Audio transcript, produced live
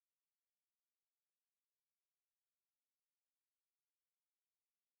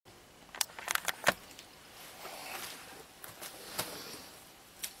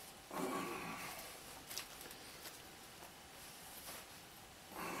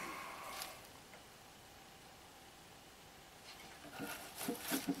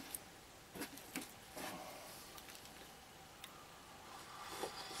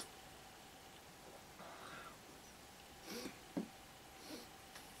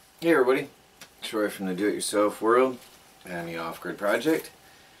Hey everybody, Troy from the Do-It-Yourself World and the Off-Grid Project.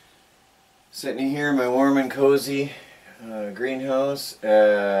 Sitting here in my warm and cozy greenhouse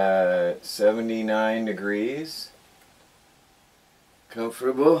at 79 degrees.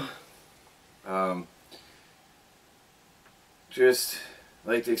 Comfortable. Just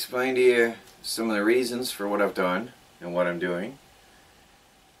like to explain to you some of the reasons for what I've done and what I'm doing.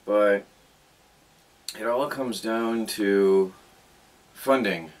 But it all comes down to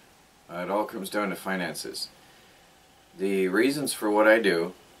funding. It all comes down to finances. The reasons for what I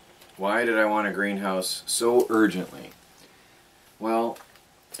do. Why did I want a greenhouse so urgently? Well,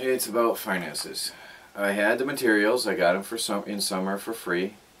 it's about finances. I had the materials. I got them in summer for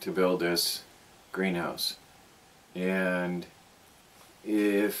free to build this greenhouse. And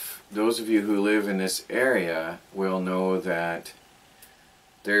if those of you who live in this area will know that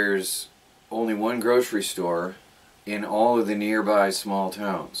there's only one grocery store in all of the nearby small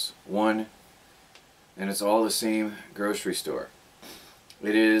towns. One, and it's all the same grocery store.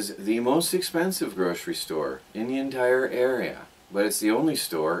 It is the most expensive grocery store in the entire area, but it's the only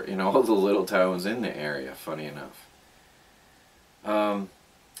store in all the little towns in the area, funny enough.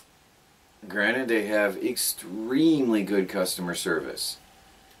 Granted, they have extremely good customer service.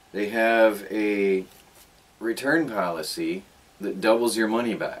 They have a return policy that doubles your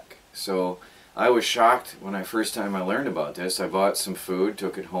money back. So I was shocked when I learned about this. I bought some food,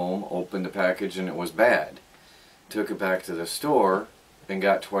 took it home, opened the package, and it was bad. Took it back to the store and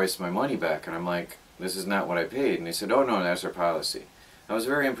got twice my money back. And I'm like, this is not what I paid. And they said, oh no, that's our policy. I was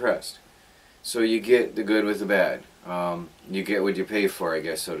very impressed. So you get the good with the bad. You get what you pay for, I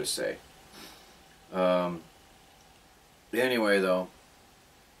guess, so to say. Anyway, though,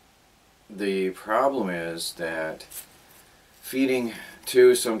 the problem is that feeding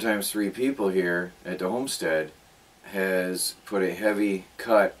 2, sometimes 3 people here at the homestead has put a heavy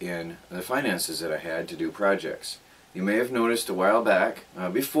cut in the finances that I had to do projects. You may have noticed a while back,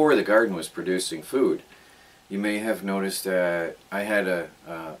 before the garden was producing food, you may have noticed that I had a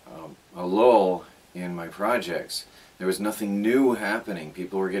lull in my projects. There was nothing new happening.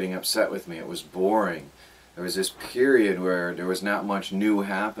 People were getting upset with me. It was boring. There was this period where there was not much new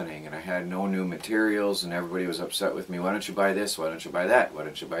happening, and I had no new materials, and everybody was upset with me. Why don't you buy this? Why don't you buy that? Why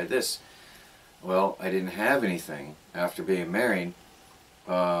don't you buy this? Well, I didn't have anything after being married.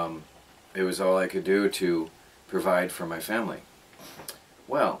 It was all I could do to provide for my family.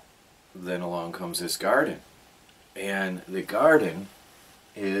 Well, then along comes this garden. And the garden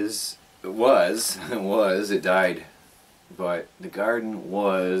it died, but the garden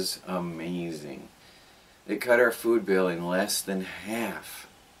was amazing. It cut our food bill in less than half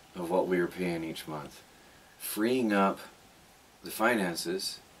of what we were paying each month, freeing up the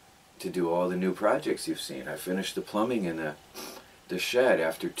finances to do all the new projects you've seen. I finished the plumbing in the shed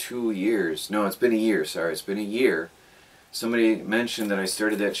after 2 years. No, it's been a year, sorry, it's been a year. Somebody mentioned that I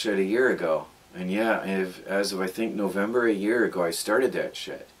started that shed a year ago. And yeah, as of I think November a year ago, I started that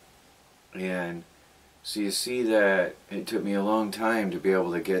shed. And so you see that it took me a long time to be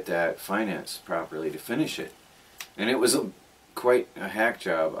able to get that financed properly to finish it. And it was quite a hack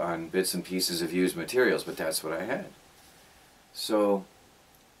job on bits and pieces of used materials, but that's what I had. So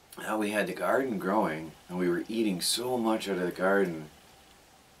now we had the garden growing, and we were eating so much out of the garden.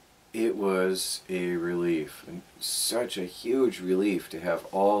 It was a relief, and such a huge relief to have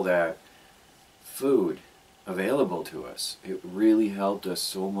all that food available to us. It really helped us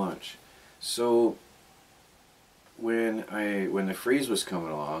so much. So when the freeze was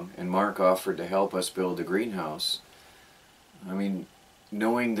coming along and Marc offered to help us build the greenhouse, I mean,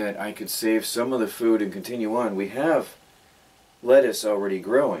 knowing that I could save some of the food and continue on, we have lettuce already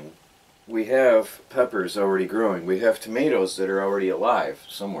growing. We have peppers already growing. We have tomatoes that are already alive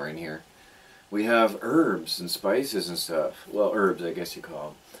somewhere in here. We have herbs and spices and stuff. Well, herbs, I guess you call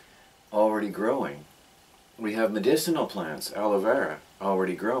them, already growing. We have medicinal plants, aloe vera,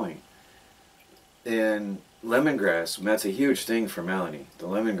 already growing. And lemongrass, that's a huge thing for Melanie, the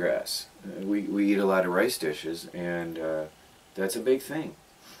lemongrass. We eat a lot of rice dishes, and that's a big thing.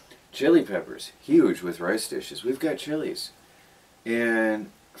 Chili peppers, huge with rice dishes. We've got chilies. And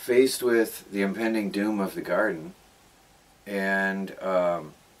faced with the impending doom of the garden and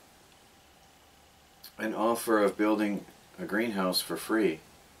an offer of building a greenhouse for free,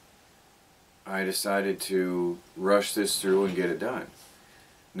 I decided to rush this through and get it done.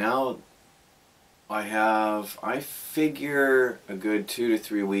 Now I figure a good 2 to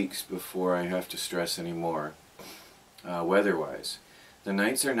 3 weeks before I have to stress anymore, weather-wise. The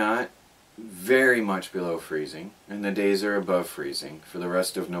nights are not very much below freezing, and the days are above freezing for the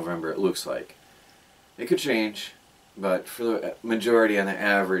rest of November, it looks like. It could change. But for the majority, on the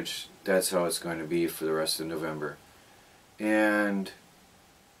average, that's how it's going to be for the rest of November. And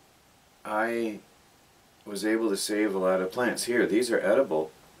I was able to save a lot of plants. Here, these are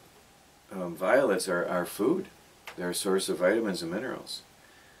edible. Violets are food. They're a source of vitamins and minerals.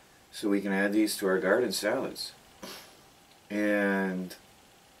 So we can add these to our garden salads. And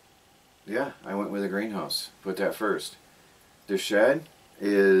yeah, I went with a greenhouse. Put that first. The shed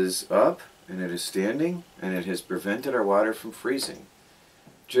is up and it is standing, and it has prevented our water from freezing.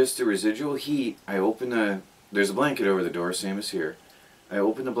 Just the residual heat, I open there's a blanket over the door, same as here. I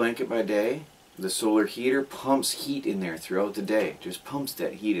open the blanket by day. The solar heater pumps heat in there throughout the day. Just pumps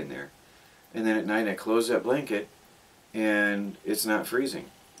that heat in there. And then at night I close that blanket and it's not freezing.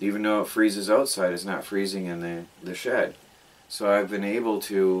 Even though it freezes outside, it's not freezing in the shed. So I've been able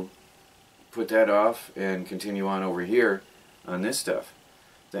to put that off and continue on over here on this stuff.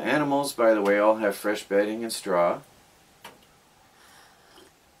 The animals, by the way, all have fresh bedding and straw.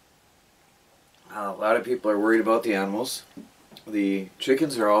 A lot of people are worried about the animals. The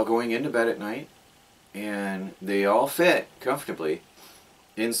chickens are all going into bed at night, and they all fit comfortably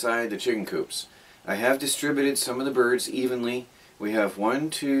inside the chicken coops. I have distributed some of the birds evenly. We have 1,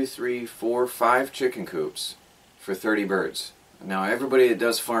 2, 3, 4, 5 chicken coops for 30 birds. Now everybody that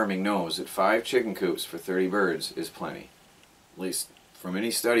does farming knows that 5 chicken coops for 30 birds is plenty. At least from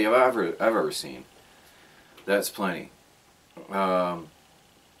any study I've ever seen. That's plenty.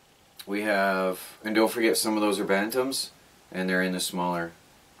 We have, and don't forget, some of those are bantams, and they're in the smaller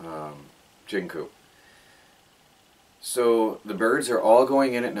chicken coop. So the birds are all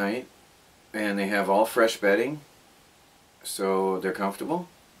going in at night, and they have all fresh bedding, so they're comfortable.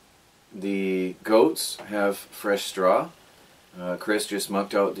 The goats have fresh straw. Chris just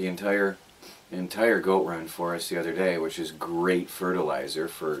mucked out the entire goat run for us the other day, which is great fertilizer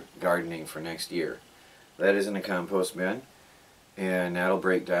for gardening for next year. That is in a compost bin, and that'll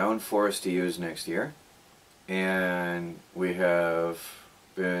break down for us to use next year. And we have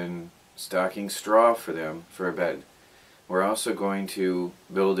been stocking straw for them for a bed. We're also going to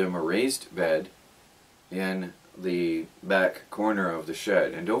build them a raised bed in the back corner of the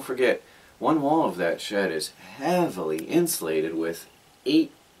shed. And don't forget, one wall of that shed is heavily insulated with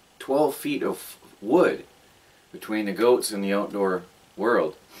 12 feet of wood between the goats and the outdoor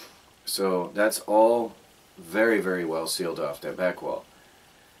world. So that's all very, very well sealed off, that back wall.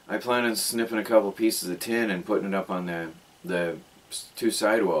 I plan on snipping a couple pieces of tin and putting it up on the 2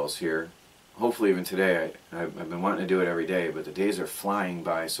 side walls here. Hopefully even today. I've been wanting to do it every day, but the days are flying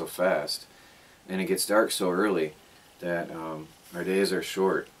by so fast, and it gets dark so early that our days are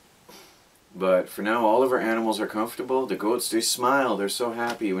short. But for now, all of our animals are comfortable. The goats, they smile. They're so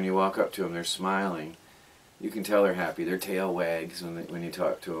happy when you walk up to them. They're smiling. You can tell they're happy. Their tail wags when you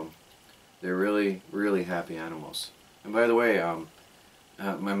talk to them. They're really, really happy animals. And by the way,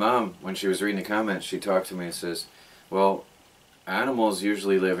 my mom, when she was reading the comments, she talked to me and says, well, animals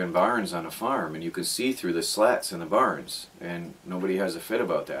usually live in barns on a farm, and you can see through the slats in the barns, and nobody has a fit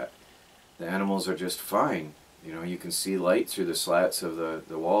about that. The animals are just fine. You know, you can see light through the slats of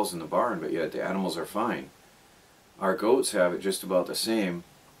the walls in the barn, but yet the animals are fine. Our goats have it just about the same,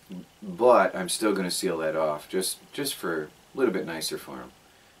 but I'm still going to seal that off, just for a little bit nicer for them.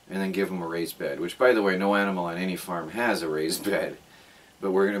 And then give them a raised bed, which, by the way, no animal on any farm has a raised bed.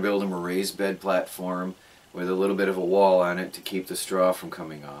 But we're going to build them a raised bed platform with a little bit of a wall on it to keep the straw from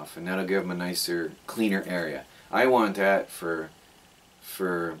coming off, and that'll give them a nicer, cleaner area. I want that for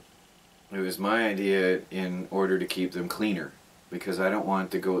it was my idea in order to keep them cleaner, because I don't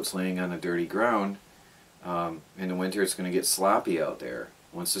want the goats laying on the dirty ground. In the winter it's going to get sloppy out there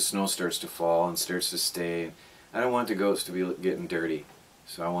once the snow starts to fall and starts to stay. I don't want the goats to be getting dirty,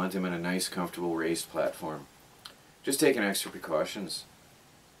 so I want them in a nice, comfortable raised platform. Just taking extra precautions.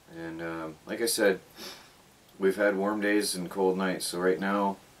 And like I said, we've had warm days and cold nights, so right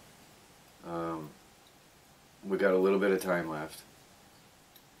now we got a little bit of time left.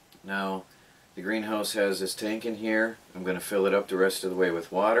 Now the greenhouse has this tank in here. I'm going to fill it up the rest of the way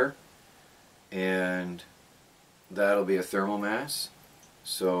with water, and that'll be a thermal mass.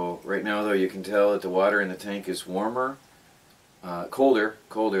 So right now though, you can tell that the water in the tank is warmer, colder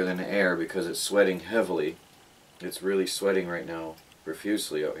than the air, because it's sweating heavily. It's really sweating right now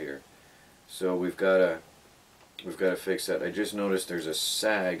profusely out here. So we've got to fix that. I just noticed there's a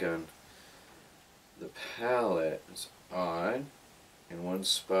sag on the pallet. It's odd. In one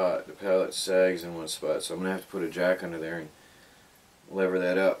spot. The pallet sags in one spot. So I'm going to have to put a jack under there and lever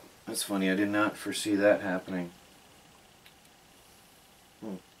that up. That's funny. I did not foresee that happening.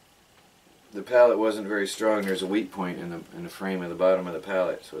 The pallet wasn't very strong. There's a weak point in the frame of the bottom of the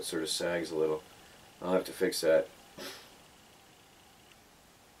pallet, so it sort of sags a little. I'll have to fix that.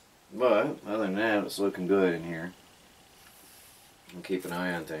 But other than that, it's looking good in here. I'll keep an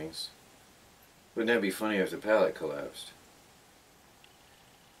eye on things. Wouldn't that be funny if the pallet collapsed?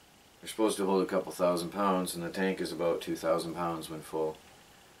 They're supposed to hold a couple thousand pounds, and the tank is about 2,000 pounds when full.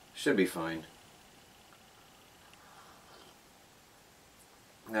 Should be fine.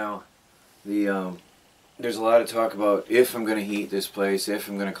 Now, there's a lot of talk about if I'm going to heat this place, if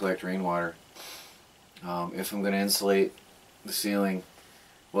I'm going to collect rainwater, if I'm going to insulate the ceiling.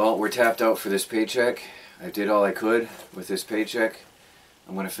 Well, we're tapped out for this paycheck. I did all I could with this paycheck.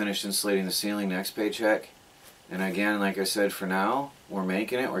 I'm going to finish insulating the ceiling next paycheck. And again, like I said, for now, we're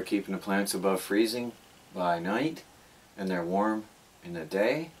making it. We're keeping the plants above freezing by night, and they're warm in the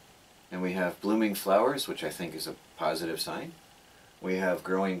day. And we have blooming flowers, which I think is a positive sign. We have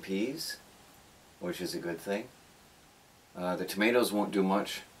growing peas, which is a good thing. The tomatoes won't do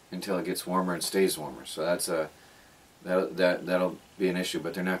much until it gets warmer and stays warmer. So that'll be an issue,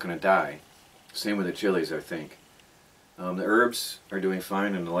 but they're not going to die. Same with the chilies, I think. The herbs are doing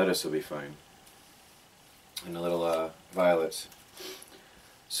fine, and the lettuce will be fine. And the little violets.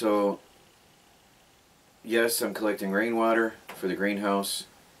 So, yes, I'm collecting rainwater for the greenhouse.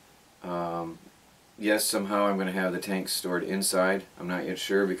 Yes, somehow I'm going to have the tanks stored inside. I'm not yet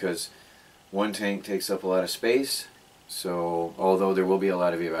sure because one tank takes up a lot of space. So, although there will be a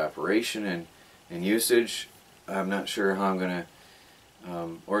lot of evaporation and usage, I'm not sure how I'm going to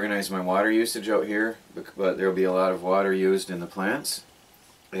organize my water usage out here, but there will be a lot of water used in the plants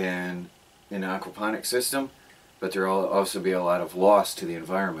and in the aquaponic system, but there will also be a lot of loss to the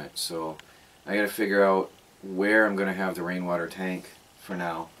environment. So I got to figure out where I'm going to have the rainwater tank for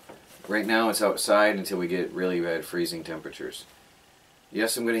now. Right now it's outside until we get really bad freezing temperatures.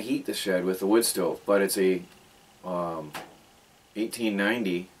 Yes, I'm going to heat the shed with a wood stove, but it's a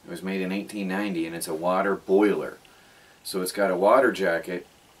 1890. It was made in 1890, and it's a water boiler. So it's got a water jacket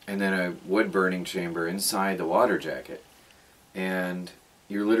and then a wood burning chamber inside the water jacket. And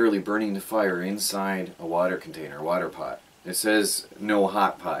you're literally burning the fire inside a water container, a water pot. It says no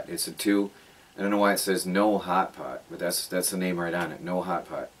hot pot. It's a 2. I don't know why it says no hot pot, but that's the name right on it, no hot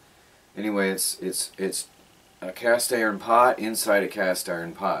pot. Anyway, it's a cast iron pot inside a cast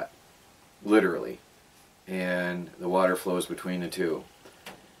iron pot, literally. And the water flows between the two.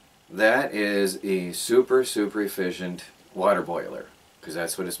 That is a super efficient water boiler, because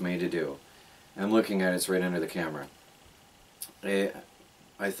that's what it's made to do. I'm looking at it, it's right under the camera. I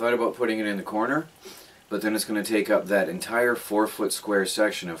thought about putting it in the corner, but then it's going to take up that entire 4-foot square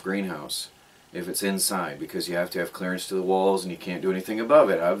section of greenhouse if it's inside, because you have to have clearance to the walls and you can't do anything above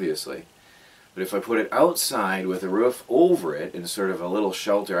it, obviously. But if I put it outside with a roof over it in sort of a little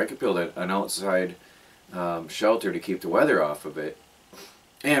shelter, I could build an outside shelter to keep the weather off of it,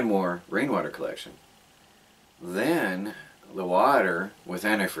 and more rainwater collection. Then the water, with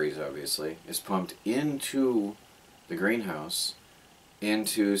antifreeze obviously, is pumped into the greenhouse,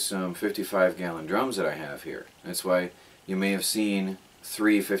 into some 55-gallon drums that I have here. That's why you may have seen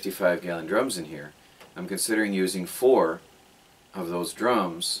 3 55-gallon drums in here. I'm considering using 4 of those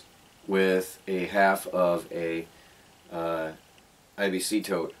drums with a half of a IBC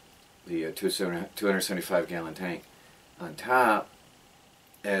tote, the 275-gallon tank, on top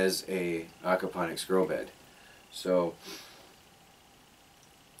as a aquaponics grow bed. So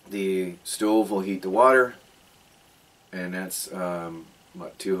the stove will heat the water, and that's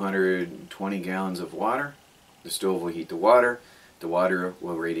what, 220 gallons of water. The stove will heat the water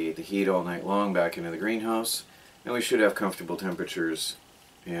will radiate the heat all night long back into the greenhouse, and we should have comfortable temperatures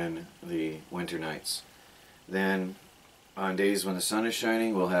in the winter nights. Then on days when the sun is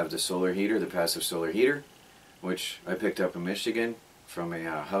shining, we'll have the solar heater, the passive solar heater, which I picked up in Michigan from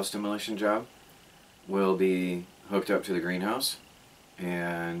a house demolition job. Will be hooked up to the greenhouse,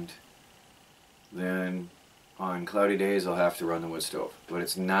 and then on cloudy days I'll have to run the wood stove, but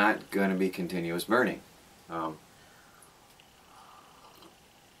it's not going to be continuous burning.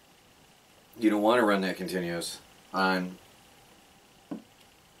 You don't want to run that continuous on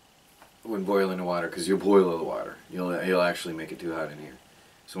when boiling the water, because you'll boil the water. You'll actually make it too hot in here.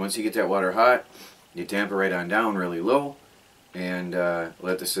 So once you get that water hot, you tamp it right on down really low, and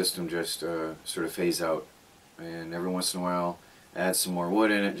let the system just sort of phase out. And every once in a while, add some more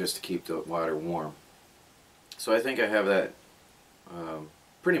wood in it just to keep the water warm. So I think I have that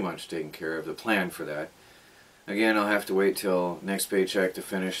pretty much taken care of, the plan for that. Again, I'll have to wait till next paycheck to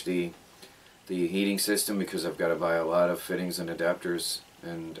finish the heating system, because I've got to buy a lot of fittings and adapters.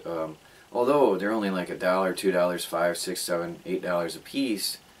 And although they're only like $1, $2, $5, $6, $7, $8 a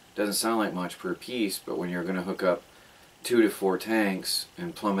piece, doesn't sound like much per piece, but when you're going to hook up 2 to 4 tanks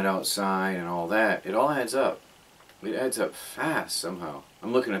and plumb it outside and all that, it all adds up. It adds up fast somehow.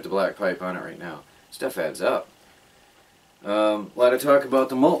 I'm looking at the black pipe on it right now. Stuff adds up. A lot of talk about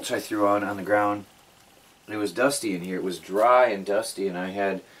the mulch I threw on the ground. It was dusty in here. It was dry and dusty, and I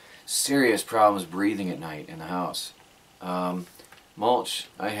had serious problems breathing at night in the house. Mulch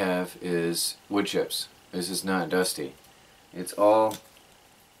I have is wood chips. This is not dusty. It's all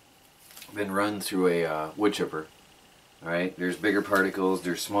been run through a wood chipper. Alright, there's bigger particles,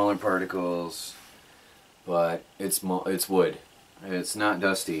 there's smaller particles, but it's wood. It's not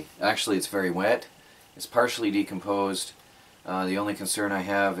dusty. Actually, it's very wet. It's partially decomposed. The only concern I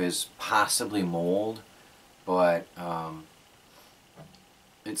have is possibly mold, but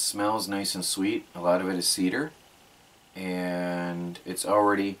it smells nice and sweet. A lot of it is cedar, and it's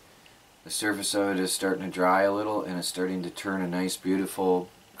already, the surface of it is starting to dry a little, and it's starting to turn a nice, beautiful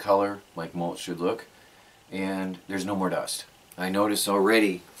color like mulch should look, and there's no more dust. I noticed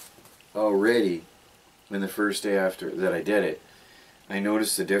already in the first day after that I did it, I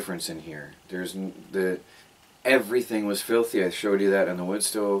noticed the difference in here. Everything was filthy. I showed you that on the wood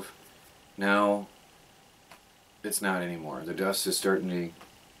stove. Now it's not anymore. The dust is starting to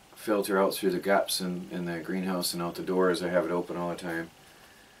filter out through the gaps in the greenhouse and out the door as I have it open all the time,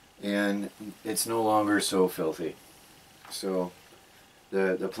 and it's no longer so filthy. So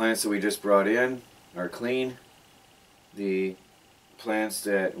the plants that we just brought in are clean. The plants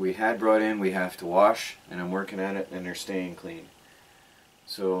that we had brought in we have to wash, and I'm working at it, and they're staying clean.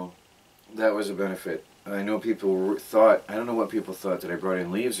 So that was a benefit. I know people thought, I don't know what people thought, that I brought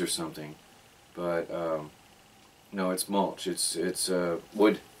in leaves or something, but no, it's mulch. It's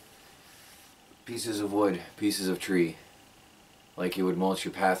wood, pieces of wood, pieces of tree, like you would mulch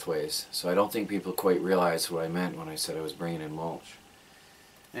your pathways. So I don't think people quite realized what I meant when I said I was bringing in mulch.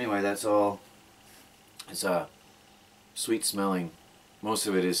 Anyway, that's all. It's sweet smelling. Most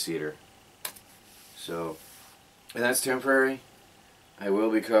of it is cedar. So, and that's temporary. I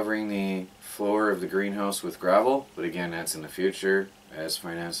will be covering the floor of the greenhouse with gravel, but again, that's in the future as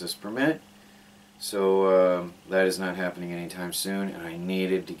finances permit. So that is not happening anytime soon, and I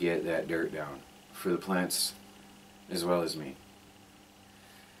needed to get that dirt down for the plants as well as me.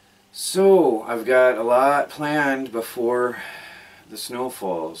 So I've got a lot planned before the snow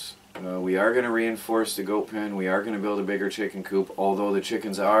falls. We are going to reinforce the goat pen. We are going to build a bigger chicken coop. Although the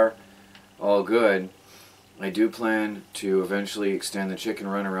chickens are all good, I do plan to eventually extend the chicken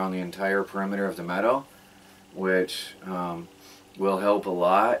run around the entire perimeter of the meadow, which will help a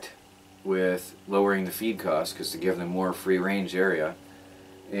lot with lowering the feed costs, because to give them more free range area.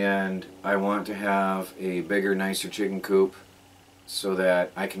 And I want to have a bigger, nicer chicken coop so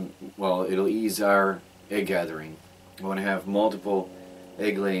that I can, well, it'll ease our egg gathering. I want to have multiple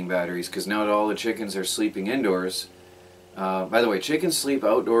egg laying batteries, because now that all the chickens are sleeping indoors. By the way, chickens sleep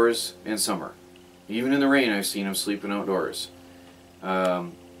outdoors in summer. Even in the rain, I've seen them sleeping outdoors.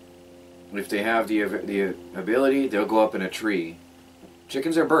 If they have the ability, they'll go up in a tree.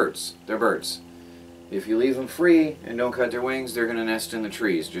 Chickens are birds. They're birds. If you leave them free and don't cut their wings, they're going to nest in the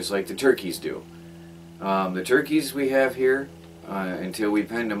trees, just like the turkeys do. The turkeys we have here, until we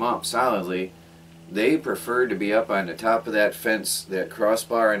penned them up solidly, they prefer to be up on the top of that fence, that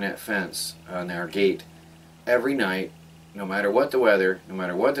crossbar and that fence on our gate every night. No matter what the weather, no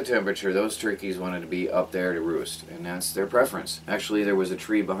matter what the temperature, those turkeys wanted to be up there to roost, and that's their preference. Actually, there was a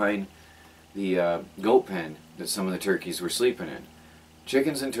tree behind the goat pen that some of the turkeys were sleeping in.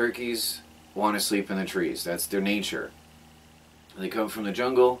 Chickens and turkeys want to sleep in the trees. That's their nature. They come from the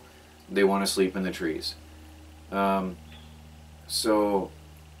jungle, they want to sleep in the trees. So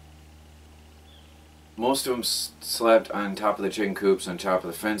most of them slept on top of the chicken coops, on top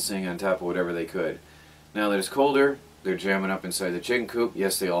of the fencing, on top of whatever they could. Now that it's colder, they're jamming up inside the chicken coop.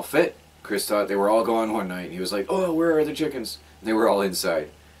 Yes, they all fit. Chris thought they were all gone one night. He was like, oh, where are the chickens? They were all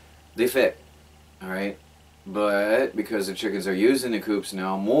inside. They fit. Alright? But because the chickens are using the coops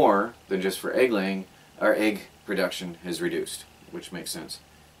now more than just for egg laying, our egg production has reduced, which makes sense.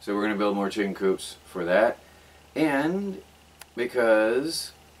 So we're going to build more chicken coops for that. And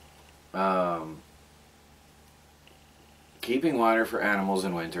because keeping water for animals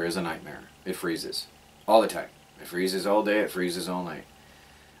in winter is a nightmare. It freezes all the time. It freezes all day, it freezes all night.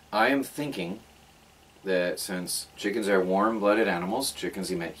 I am thinking that since chickens are warm-blooded animals,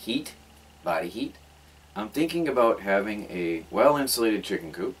 chickens emit heat, body heat, I'm thinking about having a well-insulated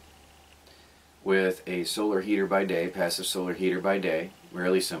chicken coop with a solar heater by day, passive solar heater by day,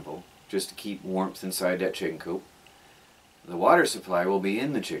 really simple, just to keep warmth inside that chicken coop. The water supply will be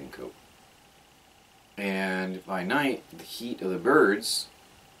in the chicken coop. And by night, the heat of the birds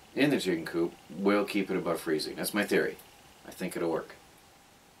in the chicken coop will keep it above freezing. That's my theory. I think it'll work.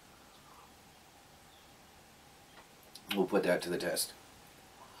 We'll put that to the test.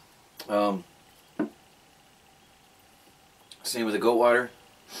 Um, Same with the goat water.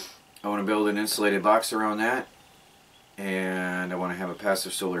 I want to build an insulated box around that, and I want to have a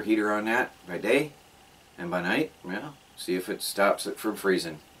passive solar heater on that by day, and by night, well, see if it stops it from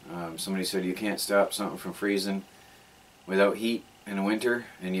freezing. Somebody said you can't stop something from freezing without heat in the winter,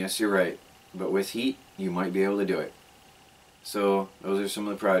 and yes, you're right. But with heat, you might be able to do it. So those are some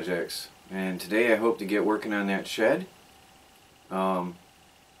of the projects. And today I hope to get working on that shed. I've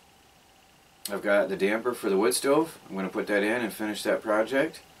got the damper for the wood stove. I'm going to put that in and finish that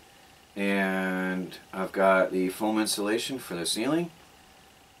project. And I've got the foam insulation for the ceiling.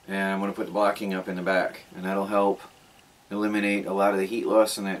 And I'm going to put the blocking up in the back. And that'll help eliminate a lot of the heat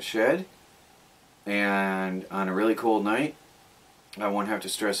loss in that shed. And on a really cold night, I won't have to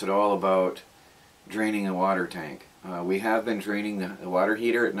stress at all about draining a water tank. We have been draining the water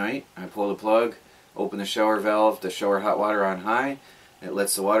heater at night. I pull the plug, open the shower valve, the shower hot water on high. It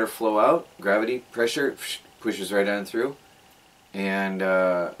lets the water flow out. Gravity, pressure, pushes right on through. And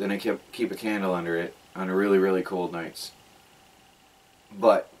then I keep a candle under it on really, really cold nights.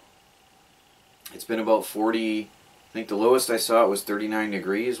 But it's been about 40, I think the lowest I saw it was 39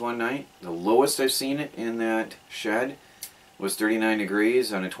 degrees one night. The lowest I've seen it in that shed was 39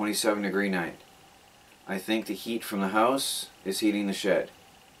 degrees on a 27 degree night. I think the heat from the house is heating the shed.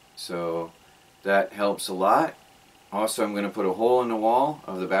 So that helps a lot. Also, I'm going to put a hole in the wall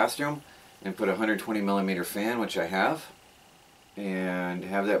of the bathroom and put a 120 millimeter fan, which I have, and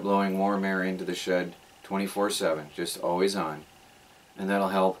have that blowing warm air into the shed 24/7, just always on. And that'll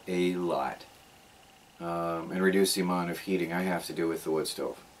help a lot. And reduce the amount of heating I have to do with the wood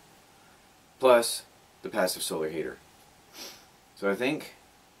stove. Plus the passive solar heater. So I think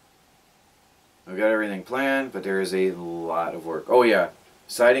I've got everything planned, but there is a lot of work. Oh yeah,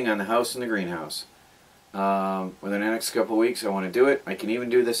 siding on the house and the greenhouse. Within the next couple of weeks I want to do it. I can even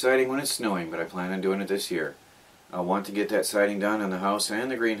do the siding when it's snowing, but I plan on doing it this year. I want to get that siding done on the house and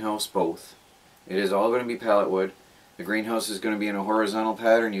the greenhouse both. It is all going to be pallet wood. The greenhouse is going to be in a horizontal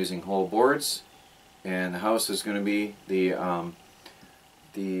pattern using whole boards, and the house is going to be the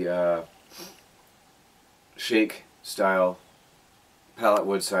shake style pallet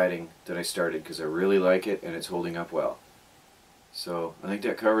wood siding that I started because I really like it and it's holding up well. So I think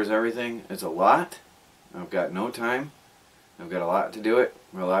that covers everything. It's a lot. I've got no time. I've got a lot to do it,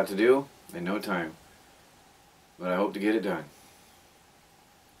 a lot to do, and no time. But I hope to get it done.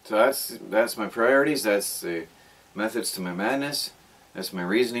 So that's my priorities. That's the methods to my madness. That's my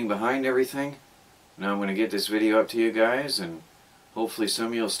reasoning behind everything. Now I'm going to get this video up to you guys, and hopefully some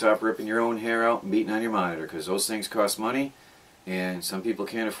of you will stop ripping your own hair out and beating on your monitor, because those things cost money and some people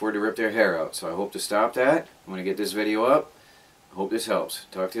can't afford to rip their hair out. So I hope to stop that. I'm going to get this video up. I hope this helps.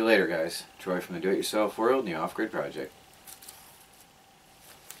 Talk to you later, guys. Troy from the Do-It-Yourself World and the Off-Grid Project.